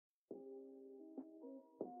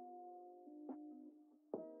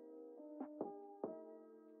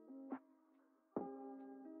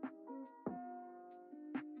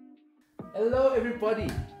Hello everybody,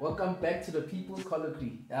 welcome back to the People's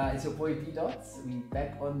Colloquy. It's your boy B Dots. We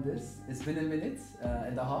back on this. It's been a minute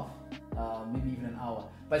and a half, maybe even an hour.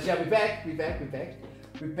 But yeah, we're back. We're back with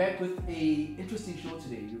a interesting show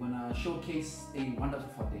today. We're gonna showcase a wonderful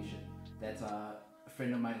foundation that a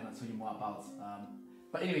friend of mine is gonna tell you more about.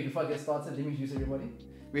 But anyway, before I get started, let me introduce everybody.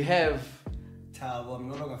 We have Tabo, I'm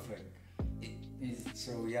no longer Frank.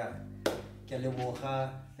 So yeah, Kalewoha,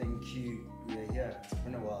 thank you. We're here. It's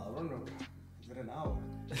been a while. I don't know. Is it an hour?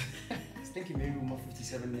 I was thinking maybe more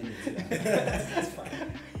 57 minutes. Yeah. That's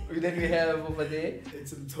fine. Then we have over there.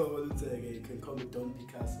 It's Mthoko Lutseke. You can call me Don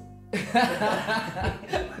Picasso.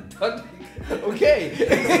 Okay.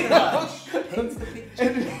 Paints the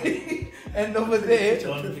picture. And over there,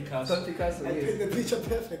 Don Picasso. Don Picasso. I Yes. paint the picture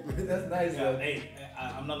perfect, man. That's nice. Yeah, Man. hey,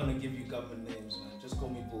 I'm not gonna give you government names, man. Just call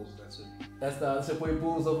me Bulls. That's it. That's your boy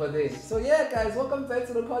Bulls over there. So yeah, guys, welcome back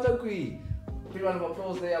to the Colloquy. Big round of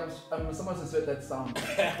applause there. I'm someone to insert that sound.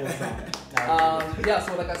 Yeah.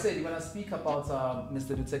 So like I said, we're gonna speak about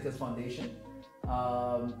Mr. Lutseke's foundation.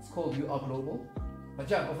 It's called URGlobal. But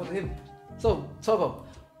yeah, over to him. So Togo,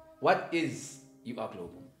 what is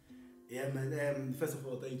URGlobal? Yeah, man. First of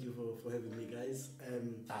all, thank you for having me, guys.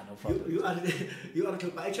 No problem. You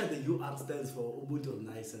are actually the UR stands for Ubuntu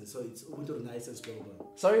Renaissance, so it's Ubuntu Renaissance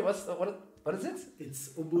Global. Sorry, what is it? It's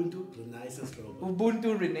Ubuntu Renaissance Global.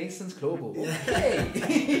 Ubuntu Renaissance Global. Yeah.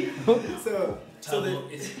 Okay. so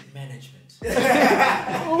It's management.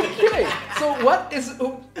 Okay. So what is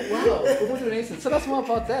Ubuntu Renaissance? Tell us more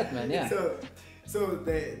about that, man. Yeah. So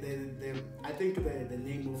I think the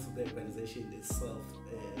name of the organization itself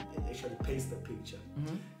it actually paints the picture.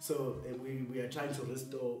 Mm-hmm. So we are trying to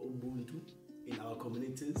restore Ubuntu in our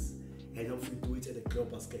communities and hopefully do it at a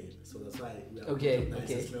global scale. So that's why we are Okay. global.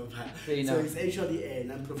 Fair So enough. it's actually a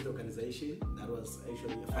non-profit organization that was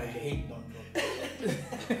actually I founded. hate non-profit.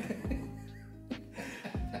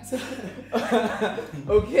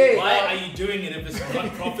 Okay. Why are you doing it if it's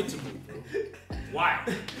not profitable, bro? Why?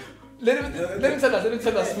 Let him tell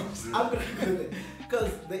us first. I'm gonna go there because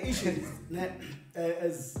the issue is that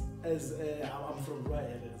as I'm from rural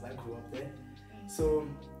areas, I grew up there, so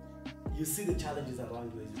you see the challenges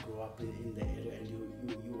around you as you grow up in the area, and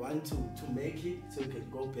you want to make it so you can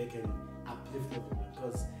go back and uplift everyone.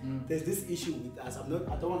 Because there's this issue with us. I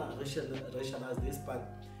don't want to rationalize this, but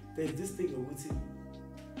there's this thing with it.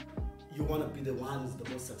 You want to be the one who's the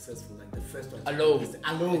most successful, like the first one.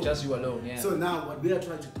 Alone. Just you alone, yeah. So now what we are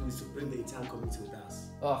trying to do is to bring the entire community with us.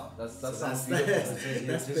 Oh, that sounds that's- beautiful.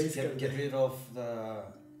 That's Just basically get rid of the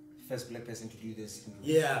first black person to do this.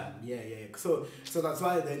 Yeah. So that's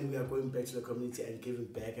why then we are going back to the community and giving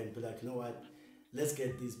back and be like, you know what? Let's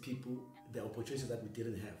get these people the opportunities that we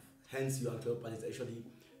didn't have. Hence, URGlobal is actually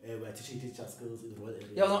we're teaching teacher skills in rural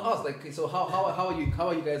areas. Yeah, I was gonna ask, like, so how are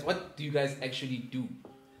you guys? What do you guys actually do?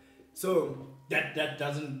 So That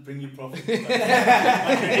doesn't bring you profit, but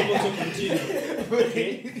you're able to continue.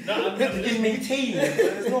 Okay. No, I'm listening. Maintain it, but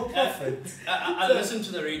there's no profit. I listen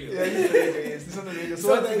to the radio. Yeah, yes, this on the radio. So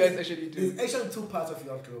what do you guys actually do? There's actually two parts of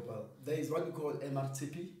URGlobal. There is what we call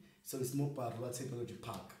MRTP, so it's Mobile Rural Technology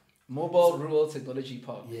Park. Mobile Rural Technology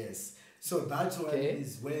Park. Yes. So that one Okay.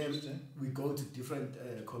 is where we go to different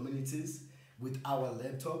communities with our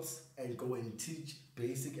laptops and go and teach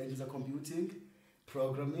basic end-user computing,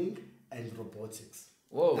 programming, and robotics.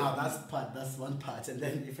 Whoa. Now that's one part, and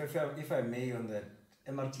then If I may on that,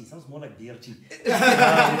 MRT sounds more like DRT.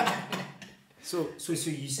 So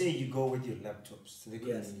you say you go with your laptops to the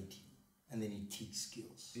Yes. community, and then you teach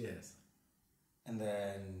skills. yes. And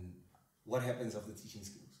then what happens after teaching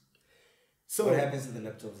skills? So What happens to the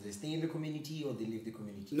laptops? They stay in the community or they leave the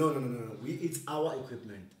community? no. It's our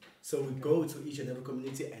equipment. So we go to each and every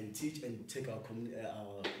community and teach and take our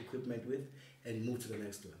equipment with and move to the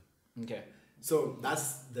next one. Okay. So that's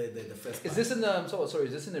the first part. Is this in the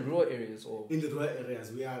is this in the rural areas or? In the rural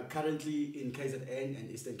areas, we are currently in KZN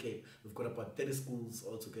and Eastern Cape. We've got about 30 schools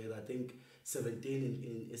altogether. I think 17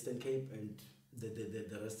 in Eastern Cape and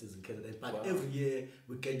the rest is in KZN. But Wow. every year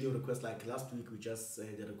we get new requests. Like last week, we just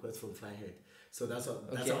had a request from Flyhead. So that's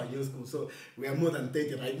our new school. So we are more than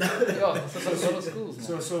 30 right now. Yeah, so that's a lot of schools.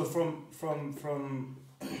 Man. So from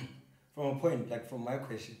a point, like from my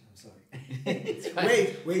question, I'm sorry.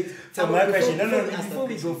 Wait. So my question, Before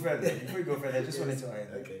we before we go further, I just wanted to add.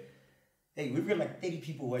 Okay. Hey, we've got like 30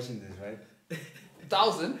 people watching this, right?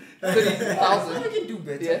 1,000? We 30,000? can do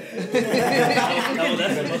better. Yeah. No,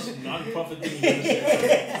 that's the most non-profit thing you've ever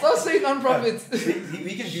said. Stop saying non-profits.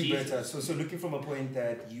 We can do better. So looking from a point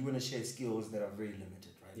that you want to share skills that are very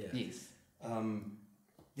limited, right? Yeah. Yes.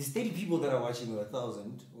 there's 30 people that are watching, or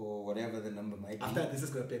 1,000, or whatever the number might be. After this is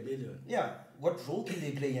going to be a million. Yeah, what role can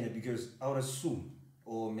they play in it? Because I would assume,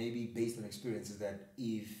 or maybe based on experiences, that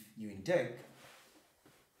if you're in tech,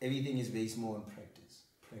 everything is based more on practice.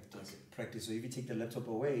 Practice. So if you take the laptop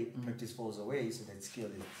away, practice falls away, so that skill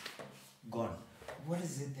is gone. What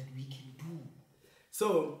is it that we can do?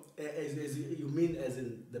 So, as you mean, as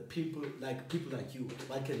in the people like you,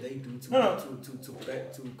 what can they do to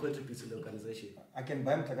contribute to the organization? I can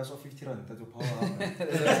buy Mthakaso 50 rand. That will power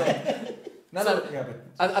No. Yeah,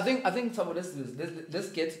 but I think some of this is let's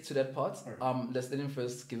get to that part. Let's let him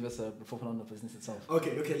first give us a profile on the business itself.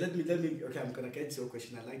 Okay. Let me. Okay, I'm gonna get to your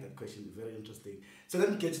question. I like that question. Very interesting. So let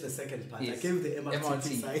me get to the second part. Yes. I gave the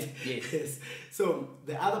MRT side. Yes. So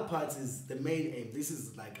the other part is the main aim. This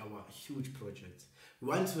is like our huge project. We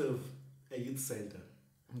want to have a youth center.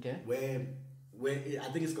 Okay. Where I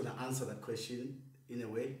think it's gonna answer that question in a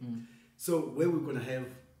way. So where we're gonna have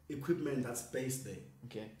equipment that's based there.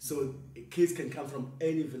 Okay. So kids can come from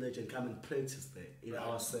any village and come and practice there in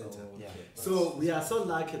our center. Oh, yeah. So we are so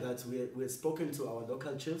lucky that we've spoken to our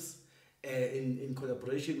local chiefs in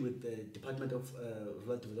collaboration with the Department of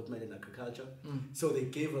Rural Development and Agriculture. So they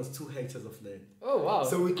gave us 2 hectares of land. Oh wow.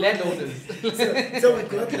 So we got landowners. so we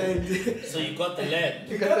got land. So you got the land.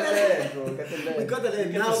 You got the land, bro. Got the land. We got the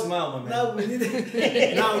land. Get the smile, my man. Now we need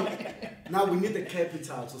now we need the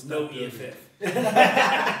capital to start. No building. EFF.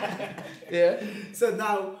 Yeah. So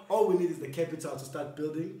now all we need is the capital to start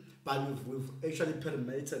building, but we've actually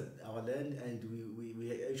permitted our land, and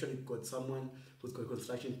we actually got someone who's got a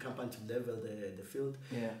construction company to level the field.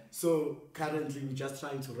 Yeah. So currently we're just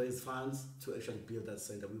trying to raise funds to actually build that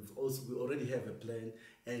center. We already have a plan,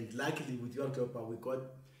 and luckily with URGlobal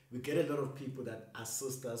we get a lot of people that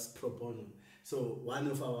assist us pro bono. So one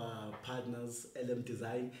of our partners, LM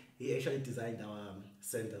Design, he actually designed our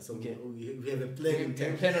center. So Okay. we have a plan. We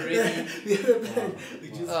have a plan already. We have a plan. We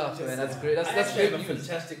just, Man, that's great. I That's actually great have a news.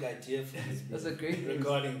 fantastic idea for this. That's a great news.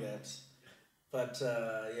 regarding that. But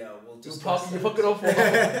yeah, we'll You just fuck it off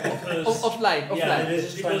offline. Yeah, Let's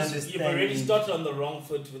just try and because you've already understand. started on the wrong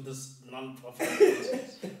foot with this non-profit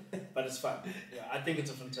process. But it's fine. Yeah, I think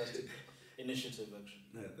it's a fantastic initiative, actually.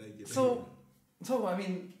 No, thank you. So I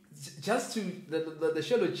mean, just to the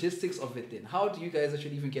sheer logistics of it then, how do you guys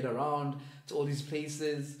actually even get around to all these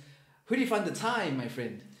places? Who do you find the time, my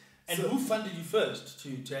friend? And So- who funded you first to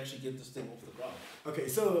actually get this thing off the ground? Okay,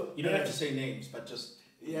 so You don't have to say names, but just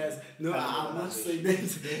yes, no, Kind of I'm not saying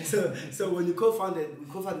organization. that. So when we co-founded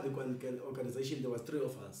the organization, there was 3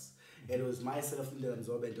 of us. And it was myself, Ndega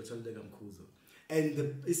Mzobe, and Dr. Ndega Mkhuzo. And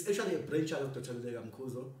it's actually a brainchild of Dr. Ndega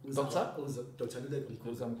Mkhuzo. Dr. Ndega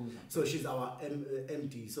Mkhuzo. So she's our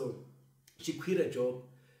MD. So she quit her job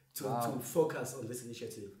to focus on this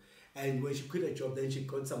initiative. And when she quit her job, then she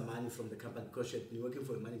got some money from the company because she had been working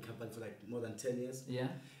for a mining company for like more than 10 years. Yeah.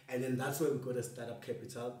 And then that's where we got a startup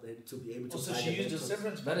capital to be able to also buy she the used a laptops.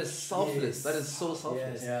 severance. That is selfless. Yes. That is so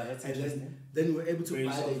selfless. Yes. Yeah, that's And interesting. then we were able to Very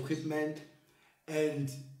buy the selfless. equipment, and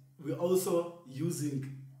we're also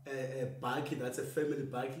using a buggy that's a family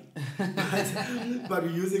buggy, but we're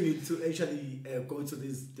using it to actually go to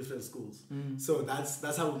these different schools. So that's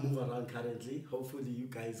how we move around currently. Hopefully you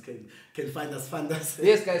guys can find us, fund us.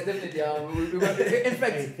 Yes, guys, definitely. In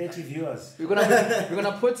fact, Hey, 30 viewers. we're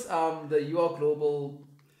gonna put the URGlobal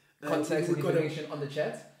contacts and we got information on the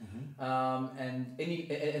chat. And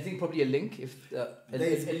I think probably a link if a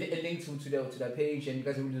link to their page, and you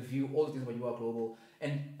guys will review all the things about URGlobal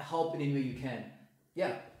and help in any way you can.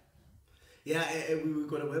 Yeah. Yeah, and we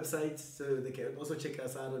got a website, so they can also check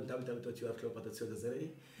us out on www.urglobal.co.za.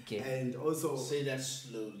 Okay. And also, Say that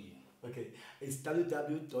slowly. okay, it's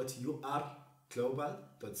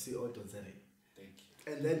www.urglobal.co.za. Thank you.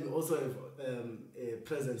 And then we also have a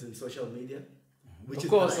presence in social media. Which Of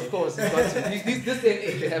course. You've got to. This day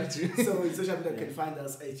and age, you have to. So in social media, you can find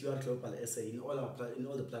us at URGlobal SA in all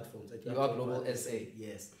the platforms. At URGlobal SA.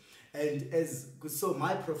 Yes. And so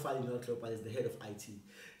my profile in URGlobal is the head of IT.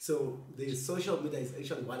 So the social media is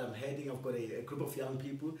actually what I'm heading. I've got a group of young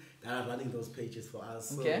people that are running those pages for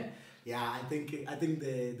us. So, Okay. yeah, I think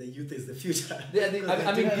the youth is the future. Yeah, I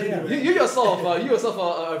mean, you yourself are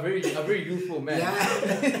a very youthful man.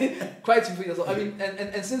 Yeah. Quite youthful yourself. I mean,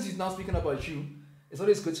 and since you're now speaking about you, it's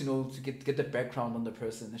always good to know to get the background on the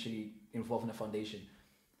person actually involved in the foundation.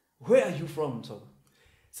 Where are you from, Mthoko?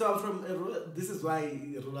 So I'm from a rural, this is why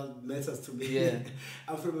rural matters to me. Yeah.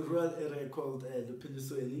 I'm from a rural area called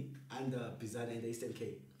Lupilusweni and Bizana in the Eastern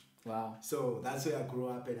Cape. Wow. So that's where I grew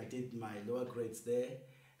up, and I did my lower grades there.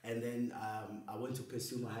 And then I went to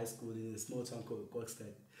pursue my high school in a small town called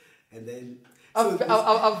Kokstad. And then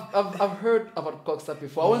I've heard about Cockstar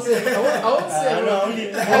before. I won't say who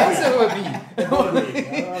it be.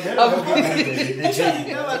 Actually,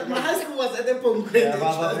 you know what? My high school was at the Pongwe.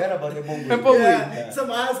 Yeah. So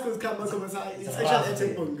my high school's come back and say it's actually at the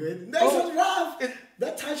Pongwe. That's not rough.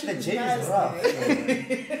 That touch The is J nice. is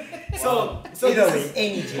rough. So Either this way, is-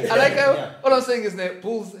 any J. I like how all I'm saying is that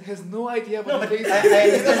Bulls has no idea No, about but the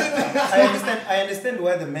I understand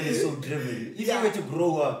why the man is so driven. If Yeah. you were to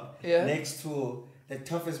grow up Yeah. next to the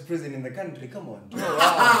toughest prison in the country, come on. wow.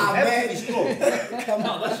 You have to be strong.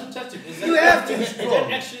 No, that's fantastic. You have to be Is strong.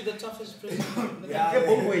 that actually the toughest prison? Yeah. Yeah,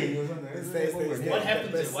 Bongwe or something. Stay. What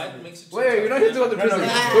happens there? Why makes it so Wait, you're not here to go to No, prison. no.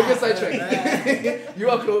 Don't get sidetracked. You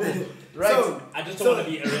are global. Right. So- I just don't want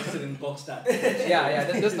to be arrested in Boxstar.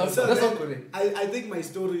 that's not So that's then, not good. I think my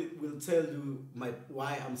story will tell you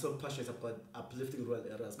why I'm so passionate about uplifting rural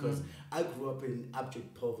areas because I grew up in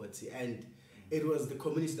abject poverty and it was the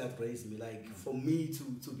community that raised me. Like for me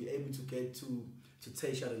to be able to get to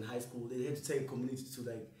tertiary in high school, they had to take community to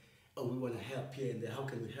like, oh, we want to help here and there. How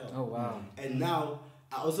can we help? Oh wow. And now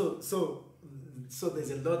I also so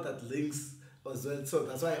there's a lot that links as well. So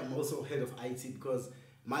that's why I'm also head of IT because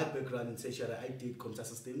my background in tertiary, I did computer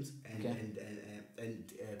systems and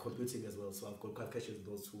computing as well. So I've got qualifications in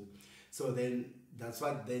those two. So then that's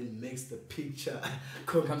what then makes the picture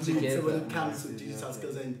complete together. when it comes to digital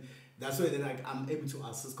skills. And that's why then I'm able to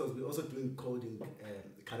assist because we're also doing coding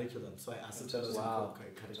curriculum. So I assist us Wow.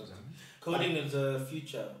 in curriculum. Coding is the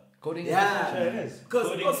future. Coding Yeah. Yeah, it is.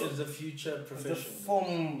 Coding Because is the future It's a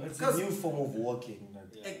profession. it's a new form of working.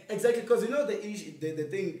 exactly, because you know the issue, the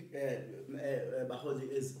thing, Baholi,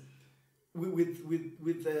 is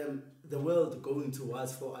with the world going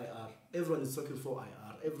towards 4IR. Everyone is talking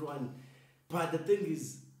 4IR. Everyone, but the thing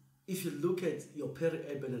is, if you look at your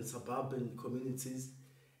peri-urban and suburban communities,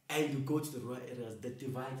 and you go to the rural areas, the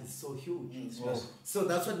divide is so huge. So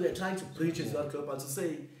that's what we are trying to preach as URGlobal to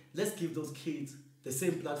say, let's give those kids the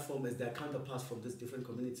same platform as their counterparts from these different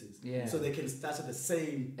communities. Yeah. So they can start at the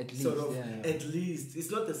same At least, sort of, yeah. at least.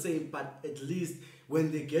 It's not the same, but at least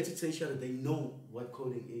when they get to tertiary, they know what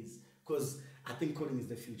coding is. Because I think coding is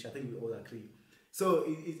the future. I think we all agree. So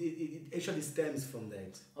it actually stems from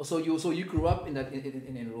that. So you grew up in that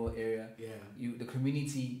in a rural area. Yeah. The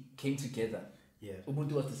community came together. Yeah.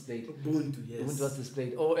 Ubuntu was displayed. Ubuntu, yes. Ubuntu was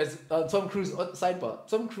displayed. Oh, as Tom Cruise sidebar.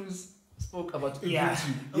 Tom Cruise spoke about Ubuntu. Yeah,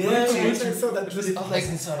 Ubuntu. I saw that.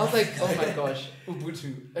 I was like, oh my gosh,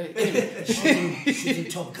 Ubuntu. Anyway. Shooting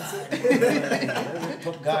Top Gun.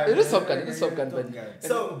 Top Gun. It is Top Gun. It is Top Gun. But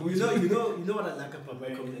So you know what I like about my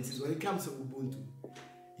communities. When it comes to Ubuntu,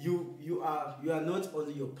 you are not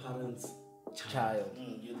only your parents' child.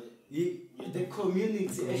 The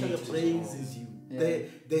community actually praises you. Yeah.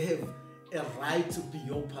 They have a right to be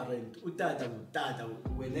your parent.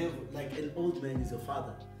 Whenever, like an old man is your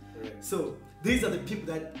father. Correct. So these are the people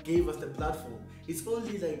that gave us the platform. It's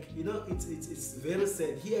only like, it's very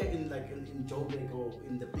sad here in Joburg or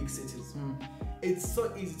in the big cities. It's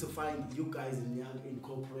so easy to find you guys in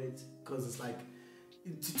corporate because it's like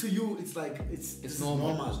to you it's like it's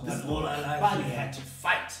normal. That's all I like. But- We had to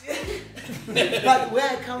fight. But where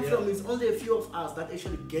I come from is only a few of us that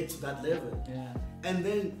actually get to that level. yeah. And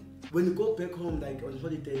then when you go back home, like on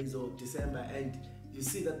holidays or December, and you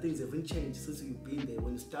see that things haven't changed since you've been there.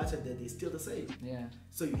 When you started there, they're still the same. Yeah.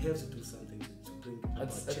 So you have to do something to bring about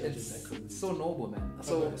change in that community. It's so noble, man.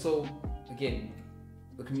 So again,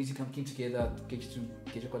 the community came together, get you to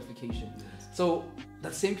get your qualification. Yes. So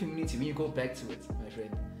that same community, when you go back to it, my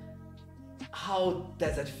friend, how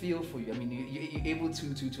does that feel for you? I mean, you're able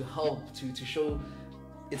to help, to show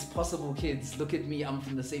it's possible, kids. Look at me, I'm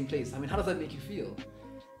from the same place. I mean, how does that make you feel?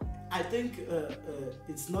 I think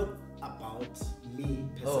it's not about me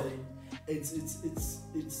per se.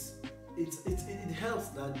 It helps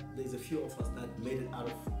that there's a few of us that made it out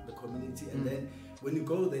of the community, and then when you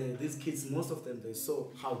go there, these kids, most of them, they saw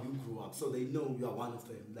how you grew up, so they know you are one of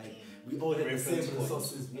them. Like we all have the same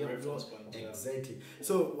resources. Exactly.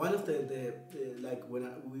 So one of the like when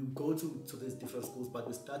we go to these different schools, but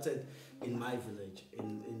we started in my village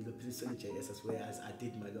in the Fluency JS, where I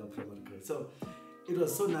did my lower primary grade. So it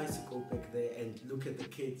was so nice to go back there and look at the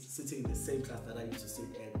kids sitting in the same class that I used to sit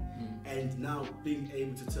at, and now being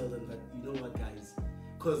able to tell them that, you know what, guys,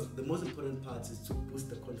 because the most important part is to boost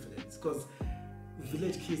the confidence, because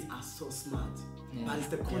village kids are so smart, but it's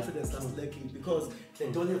the confidence that's lacking because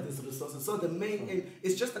they don't have these resources. So the main aim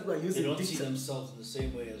is just that we're using They don't see digital. themselves in the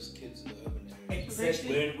same way as kids in the urban areas.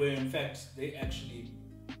 Exactly. Where in fact they actually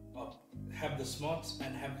have the smarts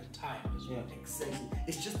and have the time as well. Exactly.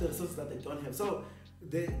 It's just the resources that they don't have. So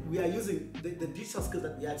we are using the digital skills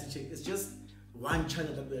that we are teaching. It's just one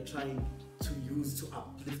channel that we are trying to use to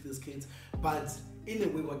uplift these kids. But in a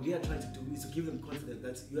way, what we are trying to do is to give them confidence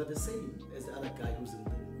that you are the same as the other guy who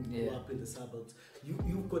grew up in the suburbs.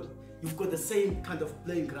 You've got the same kind of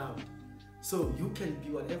playing ground, so you can be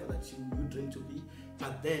whatever that you dream to be.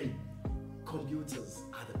 But then computers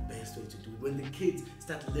are the best way to do it. When the kids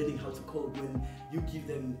start learning how to code, when you give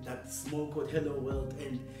them that small code hello world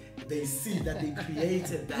and they see that they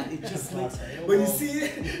created that, it just makes when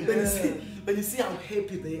you see how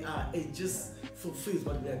happy they are, it just fulfills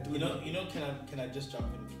what we are doing. Can I just jump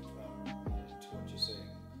in to what you're saying?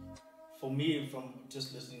 For me, from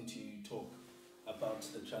just listening to you talk about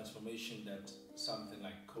the transformation that something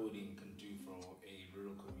like coding can do for a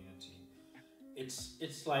rural community,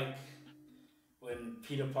 it's like when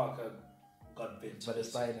Peter Parker got bit by the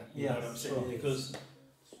spider. You know what I'm saying? Because,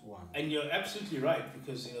 and you're absolutely right,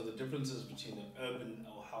 because the differences between the urban,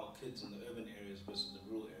 or how kids in the urban areas versus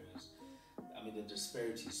the rural areas, I mean the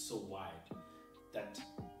disparity is so wide that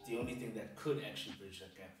the only thing that could actually bridge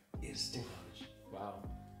that gap is technology. Wow.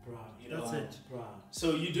 That's it.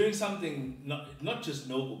 So you're doing something not just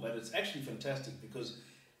noble, but it's actually fantastic, because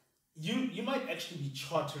you might actually be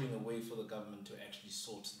chartering a way for the government to actually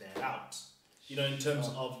sort that out. In terms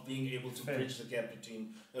of being able to bridge the gap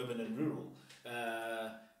between urban and rural.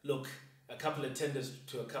 Look, a couple of tenders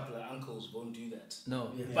to a couple of uncles won't do that.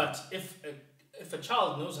 No. Yeah. But if a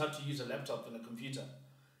child knows how to use a laptop and a computer,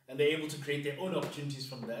 and they're able to create their own opportunities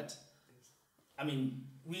from that, I mean,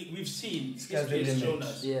 we've seen, history has shown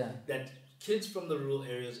us that kids from the rural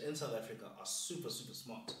areas in South Africa are super, super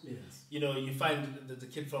smart. Yes. You find the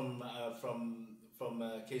kid from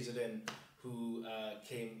KZN who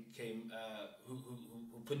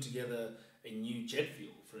who put together a new jet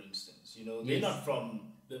fuel, for instance. They're not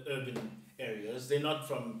from the urban areas. They're not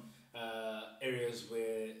from areas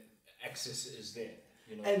where access is there.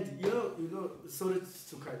 And sorry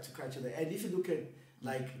to catch you there. And if you look at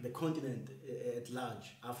like the continent at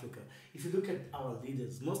large, Africa, if you look at our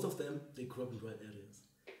leaders, most of them they grew up in rural areas.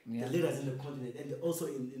 Yeah. The leaders in the continent, and also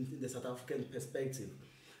in the South African perspective.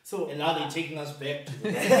 So and now they're taking us back to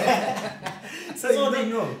the so that's all they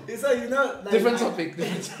know. So like, different topic.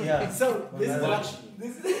 Yeah. So this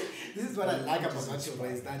is what I like about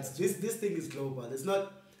Mthoko is that this thing is global. It's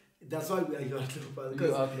not. That's why we are URGlobal.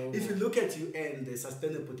 Because if you look at UN, the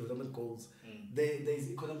Sustainable Development Goals, there is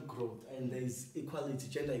economic growth and there is equality,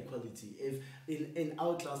 gender equality. If in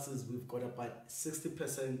our classes we've got about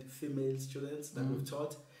 60% female students that we've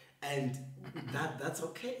taught, and that's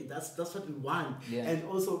okay. That's what we want. Yeah. And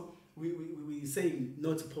also we say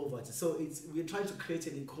no to poverty. So we're trying to create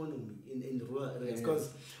an economy in the rural areas.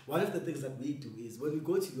 Because one of the things that we do is when we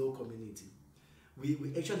go to your community,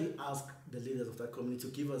 we actually ask the leaders of that community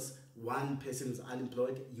to give us one person who's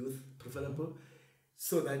unemployed, youth preferable,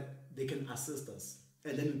 so that they can assist us.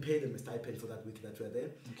 And then we pay them a stipend for that week that we're there.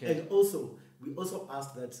 Okay. And also, we also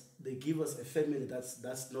ask that they give us a family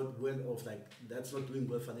that's not well off, like that's not doing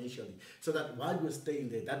well financially. So that while we're staying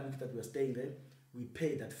there, that week that we're staying there, we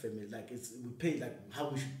pay that family, we pay like how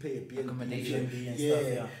we should pay a B&B. Accommodation. and Yeah.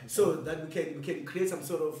 stuff, yeah. So that we can create some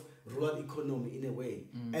sort of rural economy in a way.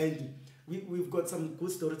 And we've got some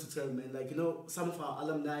good stories to tell, man. Like, some of our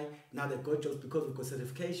alumni, now they've got jobs because we've got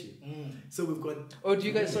certification. So we've got... Oh, do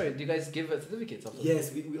you guys give certificates after?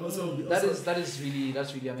 Yes, we also... That's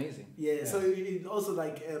really amazing. Yeah, so it also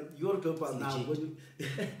like, URGlobal now...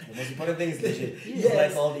 The most important thing is legit. Yes. It's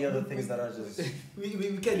like all the other things that are just... we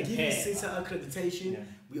can give you CISA accreditation. Yeah.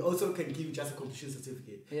 We also can give you just a completion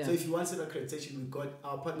certificate. Yeah. So if you want CISA accreditation, we've got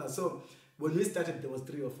our partners. So when we started, there was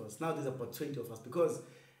 3 of us. Now there's about 20 of us because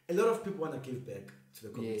a lot of people want to give back to the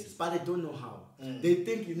communities, but they don't know how. They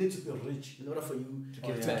think you need to be rich in order for you to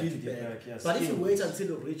give back. Yes. But if you wait until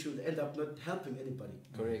you're rich, you'll end up not helping anybody.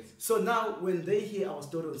 Correct. So now when they hear our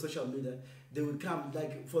story on social media, they will come.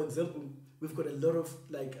 Like, for example, we've got a lot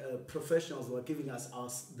of professionals who are giving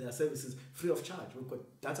us their services free of charge. We've got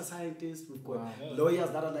data scientists, we've got lawyers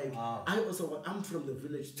that are like, I'm from the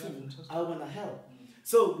village too. I want to help.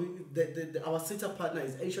 So our center partner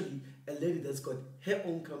is actually a lady that's got her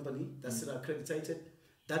own company that's accredited.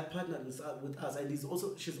 That partner is with us, and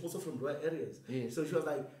she's also from rural areas. Yes. So she was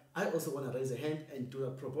like, I also want to raise a hand and do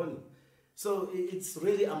a pro bono. So it's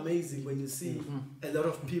really amazing when you see a lot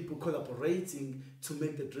of people collaborating to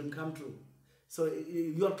make the dream come true. So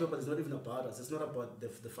URGlobal is not even about us. It's not about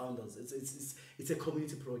the founders. It's a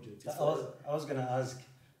community project. I was gonna ask,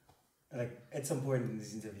 like at some point in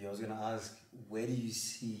this interview, I was gonna ask, where do you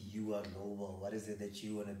see URGlobal? What is it that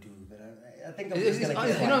you wanna do? But I think I'm just gonna keep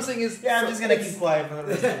quiet. You know what I'm saying? I'm just gonna keep quiet for the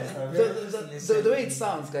rest of the stuff. The way it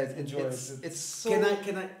sounds, guys, it's so... Can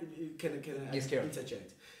I Yes, Karen.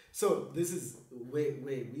 interject? So this is where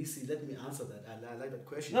we see. Let me answer that. I like that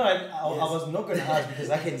question. No, I was not going to ask because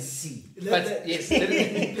I can see. Let me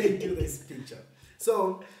paint you this picture.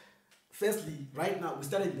 So, firstly, right now we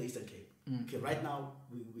started in the Eastern Cape. Okay, right now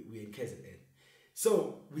we're in KZN.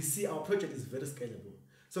 So we see our project is very scalable.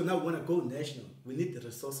 So now we want to go national. We need the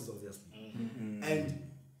resources, obviously,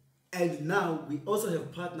 and now we also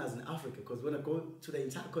have partners in Africa because we want to go to the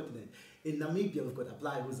entire continent. In Namibia, we've got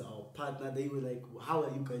Apply, who's our partner. They were like, how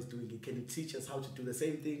are you guys doing it? Can you teach us how to do the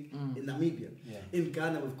same thing in Namibia? Yeah. In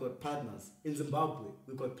Ghana, we've got partners. In Zimbabwe,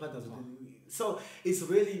 we've got partners. So it's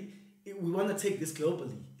really, we want to take this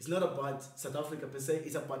globally. It's not about South Africa per se.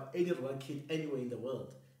 It's about any rural kid anywhere in the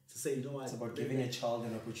world. To say, you know what? It's about giving a child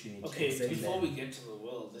an opportunity. Okay, before we get to the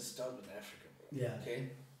world, let's start with Africa. Bro. Yeah.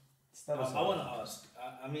 Okay. I want to ask,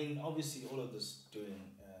 I mean, obviously all of this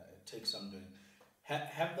takes some doing.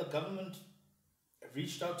 Have the government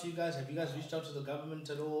reached out to you guys? Have you guys reached out to the government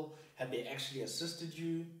at all? Have they actually assisted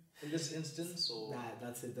you in this instance? Or? Nah,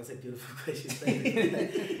 that's a beautiful question.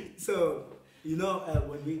 So, you know,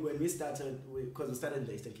 when we started, because we started in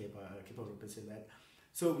the Eastern Cape, I keep on repeating that.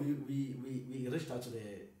 So we reached out to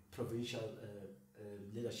the provincial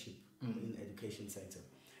leadership in education sector.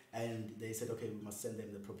 And they said, okay, we must send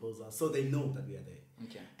them the proposal so they know that we are there.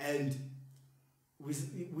 Okay. And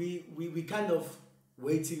we kind of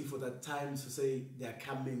waiting for that time to say they are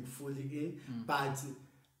coming fully in. But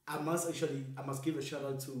I must give a shout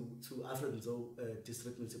out to Alfred Nzo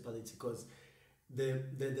District Municipality because the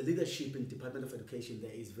leadership in Department of Education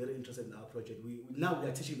there is very interested in our project. We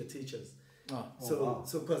are teaching the teachers. So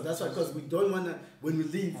because that's why, because we don't want to, when we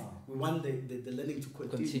leave, we want the learning to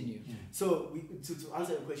continue. So to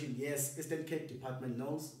answer your question, yes, Eastern Cape Department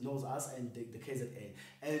knows us and the KZN.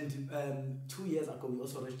 And 2 years ago, we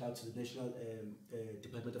also reached out to the National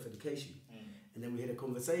Department of Education, and then we had a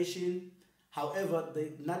conversation. However,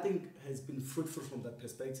 nothing has been fruitful from that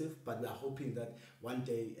perspective, but we are hoping that one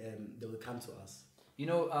day they will come to us. You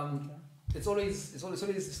know, it's always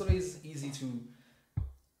easy to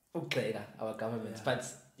our government, but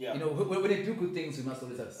you know, when they do good things, we must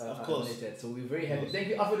always acknowledge that. So we're very happy. Thank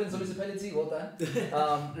you, Alfred Municipality. Well done.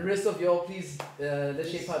 The rest of y'all, please, let's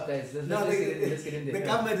shape up, guys. Let's get in there. The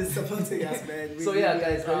government is supporting us, man. So yeah,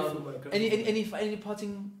 guys. Any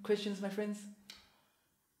parting questions, my friends?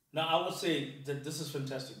 Now, I would say that this is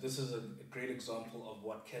fantastic. This is a great example of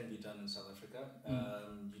what can be done in South Africa.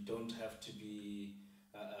 You don't have to be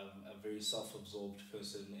a very self-absorbed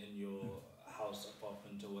person in your house,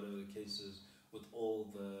 apartment, or whatever the case is, with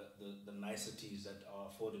all the niceties that are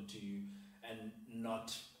afforded to you, and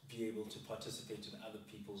not be able to participate in other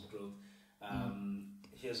people's growth.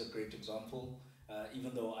 Here's a great example.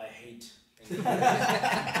 Even though I hate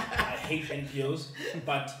NPOs,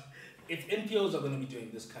 but if NPOs are going to be doing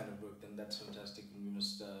this kind of work, then that's fantastic, and we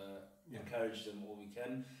must encourage them all we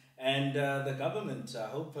can. And the government, I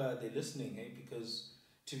hope they're listening, hey, because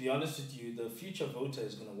to be honest with you, the future voter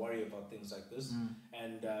is going to worry about things like this,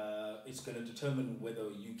 and it's going to determine whether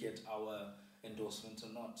you get our endorsement or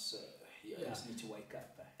not. So you just need to wake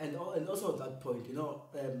up. And also at that point, you know,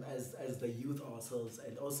 as the youth ourselves,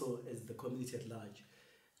 and also as the community at large,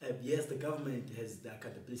 yes, the government has the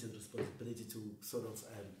accountability and responsibility to sort of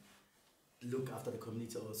look after the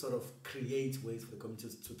community or sort of create ways for the community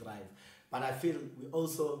to thrive. But I feel we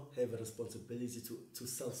also have a responsibility to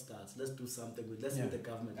self-start. Let's do something. Let's do the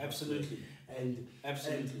government. Absolutely. And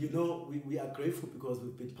you know, we are grateful because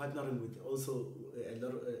we've been partnering with also a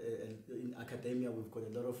lot of, in academia. We've got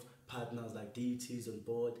a lot of partners like DUT is on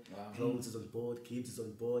board, Rhodes is on board, Gibbs is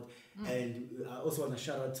on board, and I also want to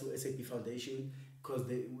shout out to SAP Foundation. Because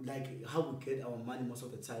they like how we get our money most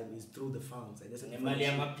of the time is through the funds. And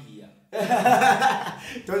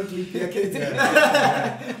don't click your kids.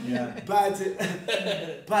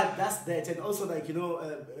 But that's that. And also, like, you know,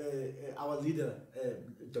 our leader,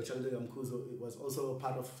 Dr. Mkuzo, was also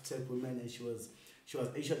part of Tech Women, and she was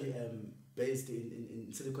actually based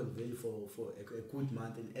in Silicon Valley for a good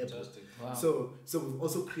month in April. Wow. So we've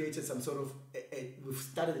also created some sort of we've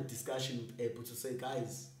started a discussion with April to say,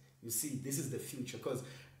 guys, you see, this is the future, because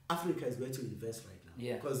Africa is where to invest right now.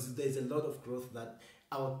 Yeah. Because there's a lot of growth that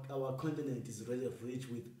our continent is really rich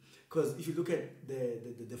with. Because if you look at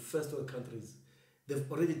the first world countries, they've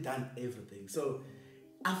already done everything. So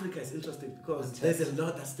Africa is interesting because there's a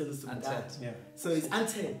lot that still needs to be done. Yeah. So it's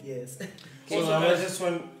untapped, yes. So I just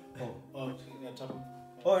want.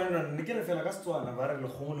 Oh no, nikere fela ka Setswana ba re le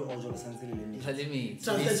kgomo le ojo le santse le lemi.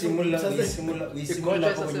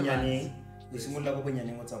 We similar go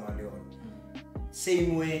bonyaneng o tsamaya le yona.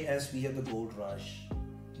 Same way as we had the gold rush,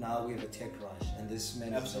 now we have a tech rush, and this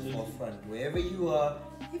man Absolutely. is at the forefront. Wherever you are,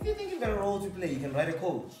 if you think you've got a role to play, you can write a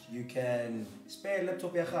code, you can spare a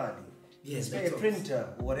laptop, Yes, spare a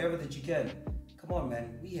printer, or whatever that you can. Come on,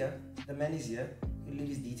 man, we here. The man is here. He'll leave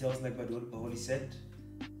his details like Baholi said.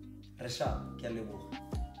 Rashad,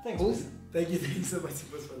 thanks. Cool. man. Thank you so much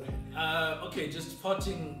for that. Okay, just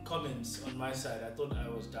parting comments on my side. I thought I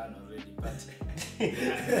was done already, but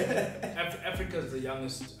Africa is the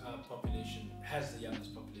youngest population, has the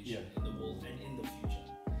youngest population in the world and in the future.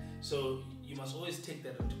 So you must always take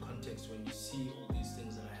that into context when you see all these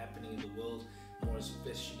things that are happening in the world, more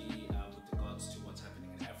especially with regards to what's happening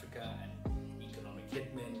in Africa and economic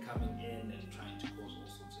hitmen coming in and trying to cause all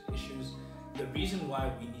sorts of issues. The reason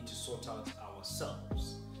why we need to sort out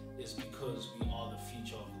ourselves is because we are the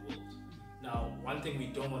future of the world. Now, one thing we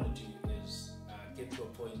don't want to do is get to a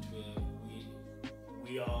point where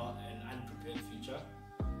we are an unprepared future,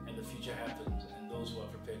 and the future happens, and those who are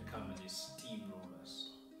prepared come and they steamroll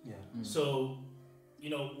us. Yeah. So,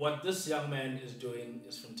 what this young man is doing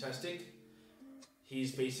is fantastic.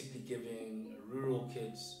 He's basically giving rural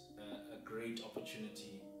kids a great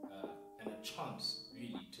opportunity and a chance,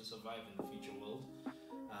 really, to survive in the future world.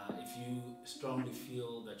 If you strongly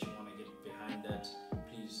feel that you want to get behind that,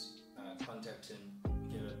 please contact him,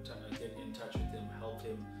 get in touch with him, help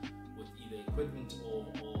him with either equipment or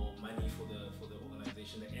money for the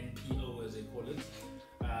organization, the NPO as they call it.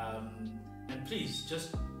 And please,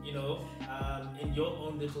 just in your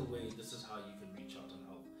own little way, this is how you can reach out and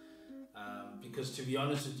help. Because to be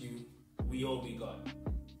honest with you, we all we got.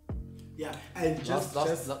 Yeah, and just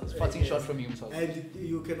parting shot from you, Mthoko. And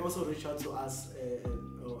you can also reach out to us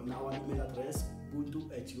on our email address,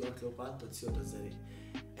 ubuntu@urglobal.co.za.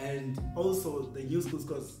 And also the new schools,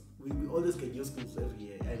 because we always get new schools every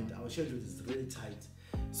year, and our schedule is really tight.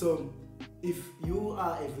 So if you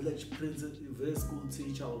are a village school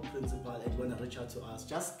teacher or principal and you want to reach out to us,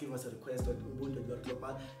 just give us a request at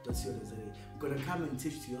ubuntu@urglobal.co.za. We're going to come and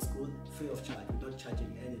teach to your school free of charge. We're not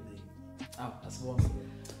charging anything. Oh, that's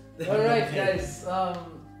awesome. All right, guys.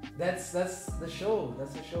 That's the show.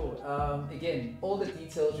 That's the show. Again, all the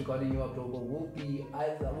details regarding URGlobal will be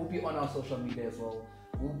on our social media as well.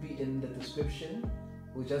 Will be in the description.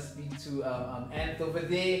 We'll just speak to Anth over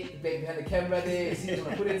there, back behind the camera there. He's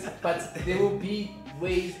gonna put it. But there will be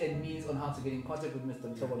ways and means on how to get in contact with Mr.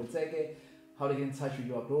 Mthoko Lutseke, how to get in touch with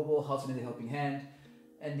URGlobal, how to lend a helping hand.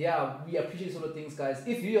 And yeah, we appreciate sort of things, guys.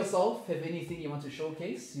 If you yourself have anything you want to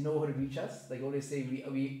showcase, you know how to reach us. Like I always say,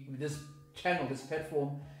 we this channel, this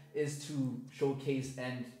platform is to showcase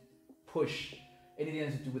and push anything that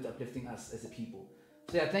has to do with uplifting us as a people.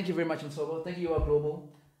 So yeah, thank you very much, Mthoko. Thank you, URGlobal.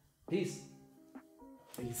 Peace.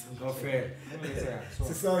 Thank you so much. Go fair. It's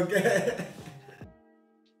a song.